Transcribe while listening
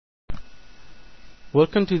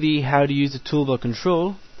Welcome to the How to Use the Toolbar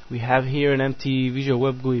control. We have here an empty Visual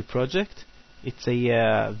Web GUI project. It's a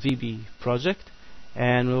VB project,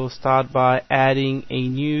 and we'll start by adding a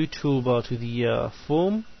new toolbar to the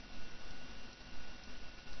form.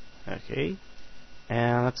 Okay,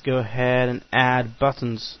 and let's go ahead and add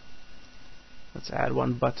buttons. Let's add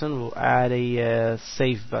one button. We'll add a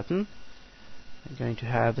save button. I'm going to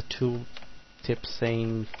have the tool tip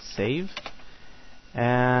saying save,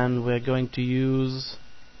 and we're going to use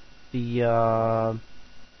the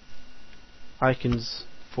icons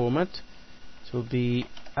format. It will be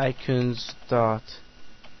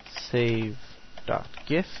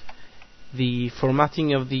icons.save.gif. The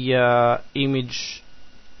formatting of the image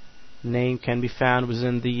name can be found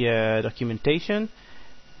within the documentation.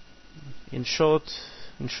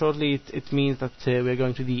 Shortly, it means that we're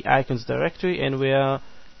going to the icons directory and we are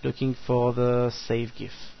looking for the save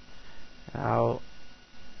GIF. I'll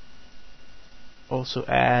also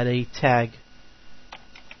add a tag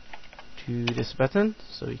to this button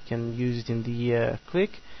so we can use it in the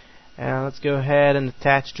click. And let's go ahead and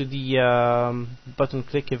attach to the button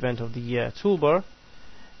click event of the toolbar.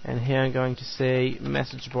 And here I'm going to say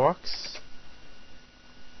message box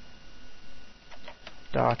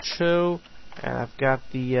dot show, and I've got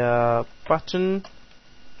the button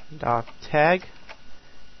dot tag,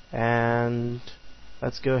 and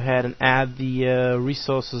let's go ahead and add the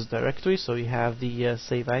resources directory. So we have the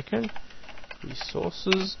save icon,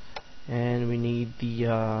 resources, and we need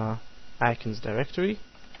the icons directory.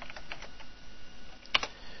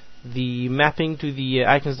 The mapping to the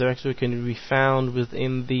icons directory can be found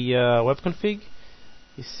within the web config.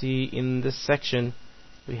 You see in this section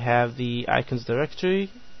we have the icons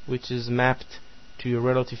directory, which is mapped to a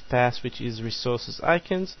relative path, which is resources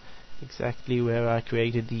icons, exactly where I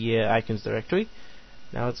created the icons directory.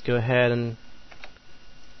 Now let's go ahead and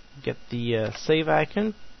get the save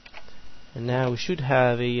icon, and now we should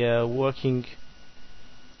have a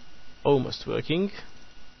almost working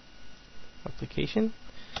application.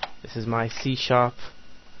 This is my C#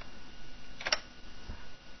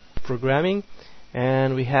 programming,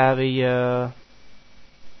 and we have a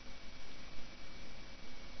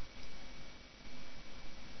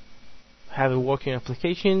working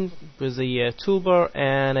application with a toolbar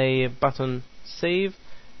and a button save,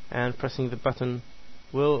 and pressing the button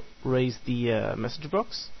will raise the message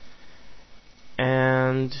box.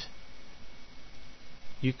 And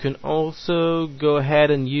you can also go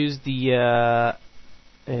ahead and use the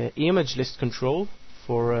image list control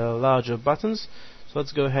for larger buttons. So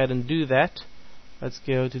let's go ahead and do that. Let's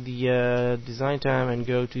go to the design time and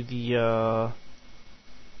go to the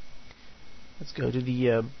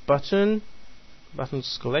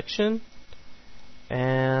buttons collection,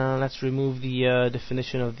 and let's remove the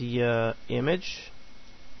definition of the image.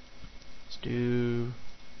 Let's do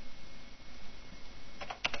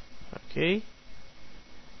okay,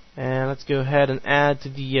 and let's go ahead and add to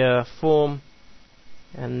the form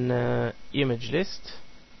an image list.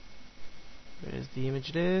 Where is the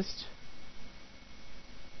image list?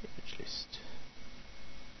 Image list.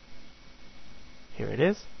 Here it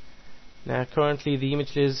is. Now currently the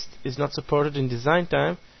image list is not supported in design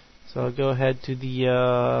time, so I'll go ahead to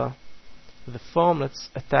the form. Let's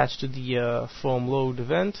attach to the form load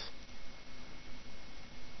event.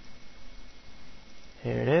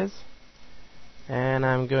 Here it is, and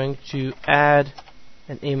I'm going to add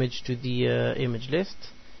an image to the image list.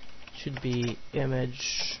 It should be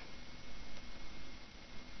image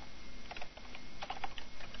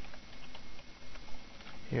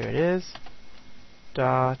here it is,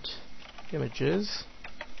 dot images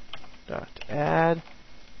dot add,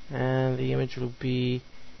 and the image will be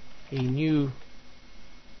a new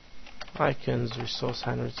icons resource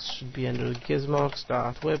handler. It should be under gizmox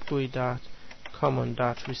dot webgui dot common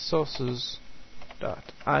dot resources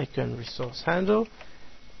dot icon resource handle,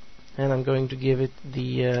 and I'm going to give it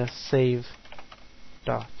the save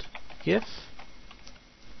dot gif,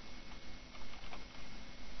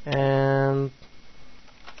 and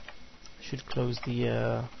should close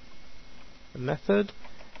the method.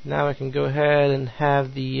 Now I can go ahead and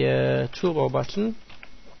have the toolbar button.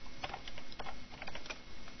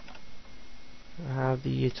 I have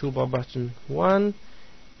the toolbar button 1,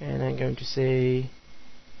 and I'm going to say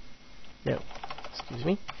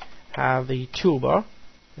have the toolbar,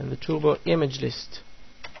 and the toolbar image list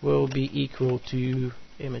will be equal to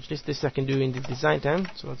image list. This I can do in the design time,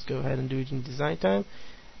 so let's go ahead and do it in design time.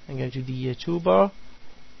 I'm going to the toolbar,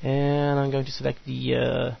 and I'm going to select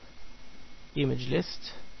the image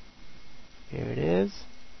list. Here it is.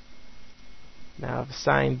 Now I've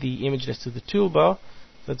assigned the image list to the toolbar,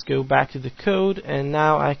 let's go back to the code, and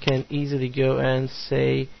now I can easily go and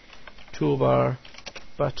say toolbar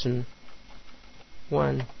button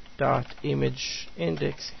 1 dot image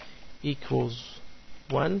index equals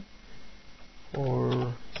 1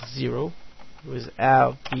 or 0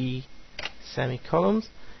 without the semicolons,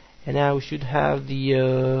 and now we should have the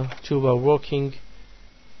toolbar working.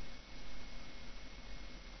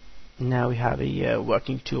 Now we have a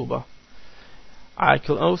working toolbar. I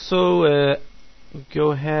can also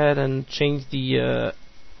go ahead and change the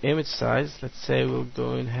image size. Let's say we'll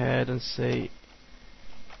go ahead and say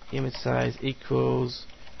image size equals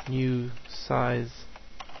new size.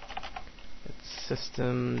 It's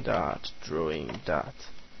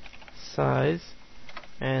system.drawing.size,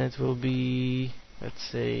 and it will be, let's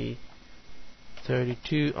say,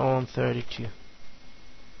 32 on 32.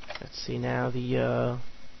 Let's see now the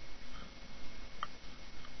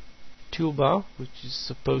toolbar, which is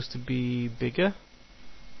supposed to be bigger.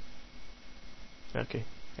 Okay,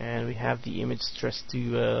 and we have the image stretched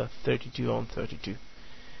to 32 on 32.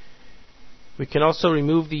 We can also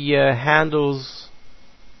remove the handles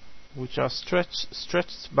which are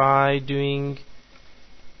stretched by doing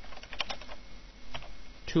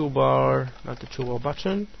toolbar, not the toolbar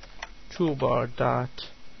button, toolbar dot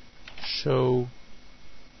show.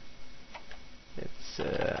 It's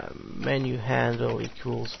menu handle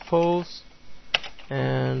equals false,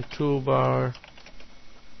 and toolbar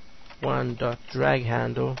 1 dot drag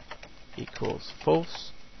handle equals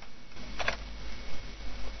false.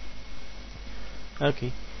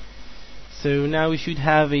 Okay, so now we should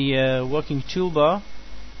have a working toolbar,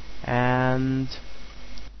 and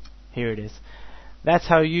here it is. That's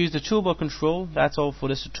how you use the toolbar control. That's all for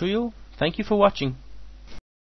this tutorial. Thank you for watching.